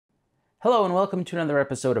Hello and welcome to another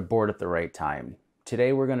episode of Bored at the Right Time.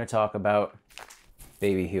 Today we're going to talk about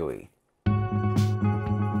Baby Huey.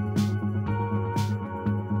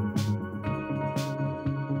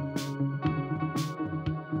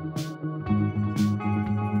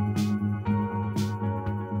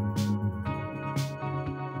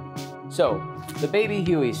 So, the Baby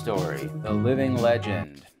Huey Story, the living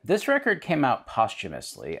legend. This record came out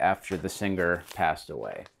posthumously after the singer passed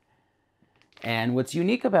away. And what's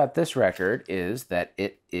unique about this record is that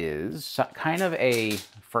it is kind of a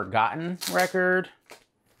forgotten record,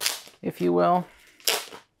 if you will.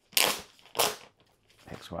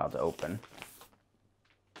 Takes a while to open.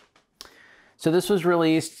 So this was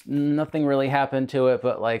released, nothing really happened to it,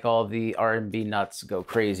 but like all the R&B nuts go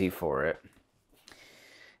crazy for it.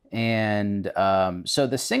 And so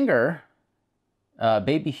the singer,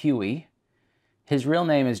 Baby Huey, his real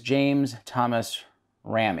name is James Thomas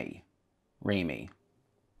Ramey.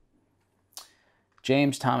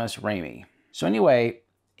 James Thomas Ramey. So anyway,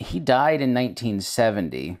 he died in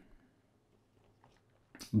 1970.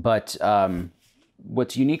 But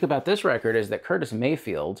what's unique about this record is that Curtis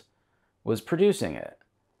Mayfield was producing it.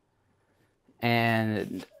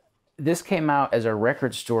 And this came out as a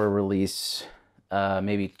record store release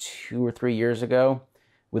maybe 2 or 3 years ago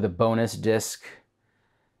with a bonus disc.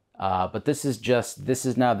 But this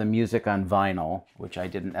is now the music on vinyl, which I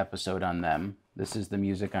did an episode on them. This is the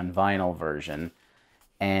music on vinyl version,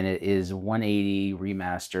 and it is 180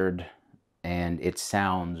 remastered, and it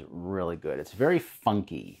sounds really good. It's very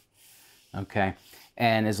funky, okay?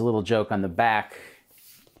 And as a little joke on the back,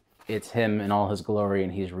 it's him in all his glory,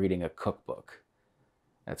 and he's reading a cookbook.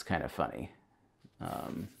 That's kind of funny.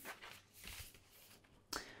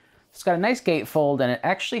 It's got a nice gatefold, and it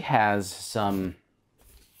actually has some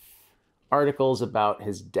articles about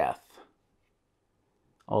his death.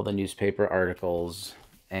 All the newspaper articles.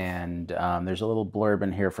 And there's a little blurb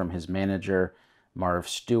in here from his manager, Marv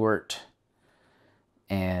Stewart.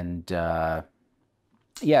 And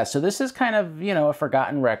yeah, so this is kind of, you know, a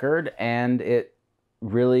forgotten record, and it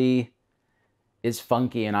really is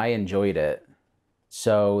funky, and I enjoyed it.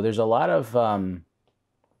 So there's a lot of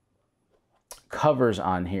covers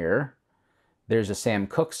on here. There's a Sam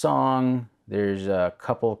Cooke song. There's a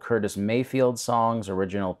couple Curtis Mayfield songs,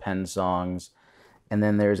 original Penn songs. And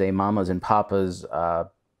then there's a Mamas and Papas,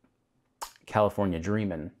 California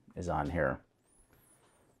Dreamin' is on here.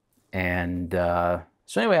 And so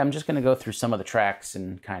anyway, I'm just going to go through some of the tracks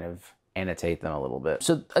and kind of annotate them a little bit.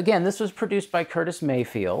 So again, this was produced by Curtis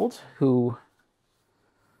Mayfield, who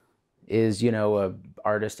is, you know, an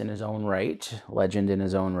artist in his own right, legend in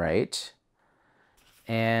his own right.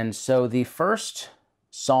 And so the first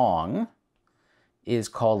song is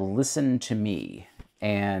called Listen to Me,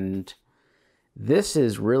 and this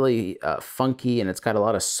is really funky, and it's got a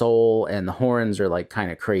lot of soul, and the horns are like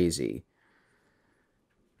kind of crazy.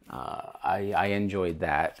 I enjoyed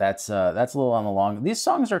that. That's a little on the long. These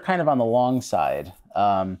songs are kind of on the long side.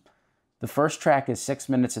 The first track is 6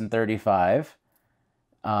 minutes and 35.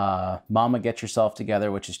 Mama Get Yourself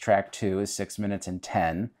Together, which is track 2, is 6 minutes and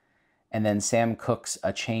 10. And then Sam Cooke's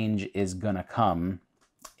A Change Is Gonna Come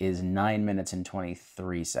is 9 minutes and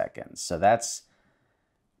 23 seconds. So that's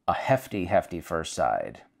a hefty first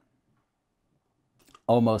side.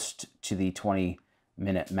 Almost to the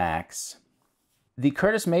 20-minute max. The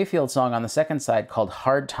Curtis Mayfield song on the second side called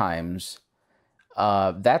Hard Times,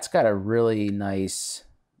 that's got a really nice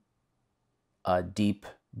deep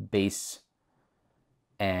bass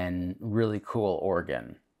and really cool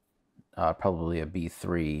organ. Probably a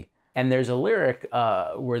B3. And there's a lyric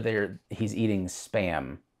where he's eating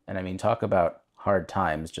Spam. And I mean, talk about hard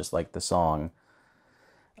times, just like the song.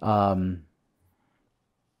 And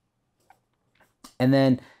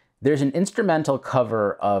then there's an instrumental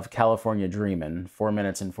cover of California Dreamin', 4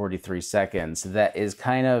 minutes and 43 seconds, that is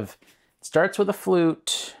kind of, starts with a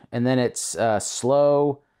flute, and then it's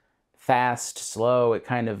slow, fast, slow. It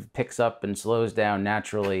kind of picks up and slows down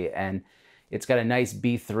naturally, and it's got a nice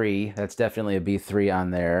B3. That's definitely a B3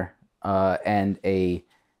 on there. And a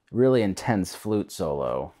really intense flute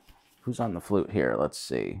solo. Who's on the flute here? Let's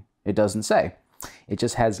see. It doesn't say. It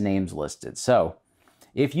just has names listed. So,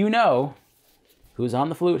 if you know who's on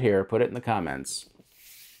the flute here, put it in the comments.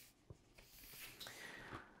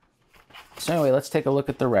 So anyway, let's take a look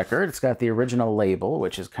at the record. It's got the original label,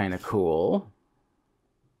 which is kind of cool.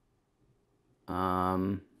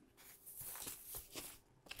 And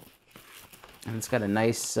it's got a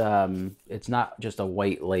nice, it's not just a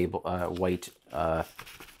white label,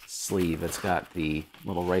 sleeve. It's got the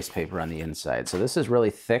little rice paper on the inside. So this is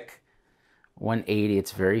really thick, 180.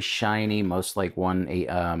 It's very shiny, most like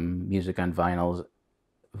music on vinyls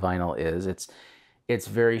vinyl is. It's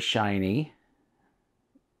very shiny.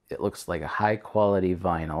 It looks like a high quality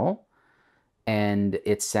vinyl, and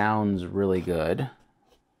it sounds really good.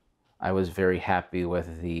 I was very happy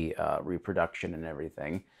with the reproduction and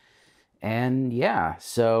everything. And yeah,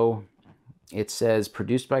 so it says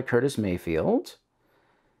produced by Curtis Mayfield.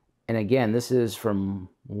 And again, this is from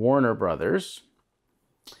Warner Brothers,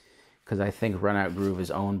 because I think Run Out Groove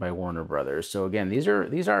is owned by Warner Brothers. So again, these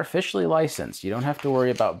are officially licensed. You don't have to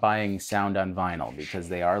worry about buying sound on vinyl because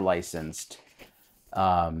they are licensed.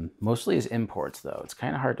 Mostly as imports, though. It's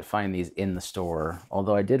kind of hard to find these in the store.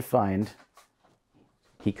 Although I did find,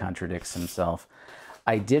 he contradicts himself,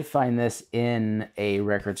 I did find this in a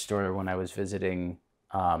record store when I was visiting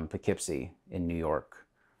Poughkeepsie in New York.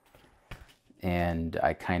 And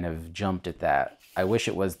I kind of jumped at that. I wish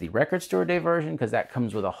it was the record store day version because that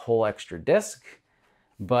comes with a whole extra disc.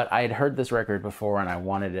 But I had heard this record before and I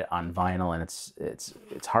wanted it on vinyl, and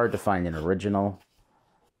it's hard to find an original.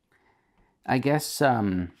 I guess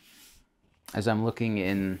as I'm looking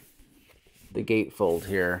in the gatefold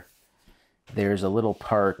here, there's a little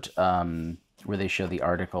part where they show the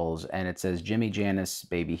articles, and it says Jimmy Janis,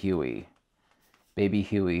 Baby Huey. Baby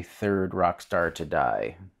Huey, third rock star to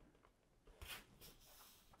die.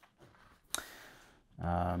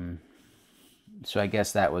 So I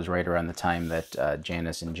guess that was right around the time that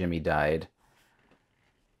Janis and Jimmy died.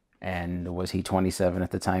 And was he 27 at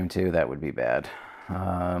the time too? That would be bad.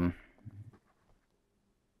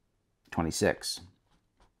 26.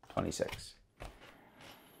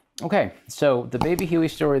 Okay, so the Baby Huey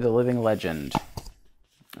Story, the living legend,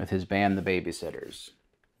 with his band, the Babysitters.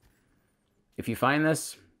 If you find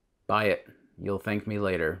this, buy it. You'll thank me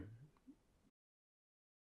later.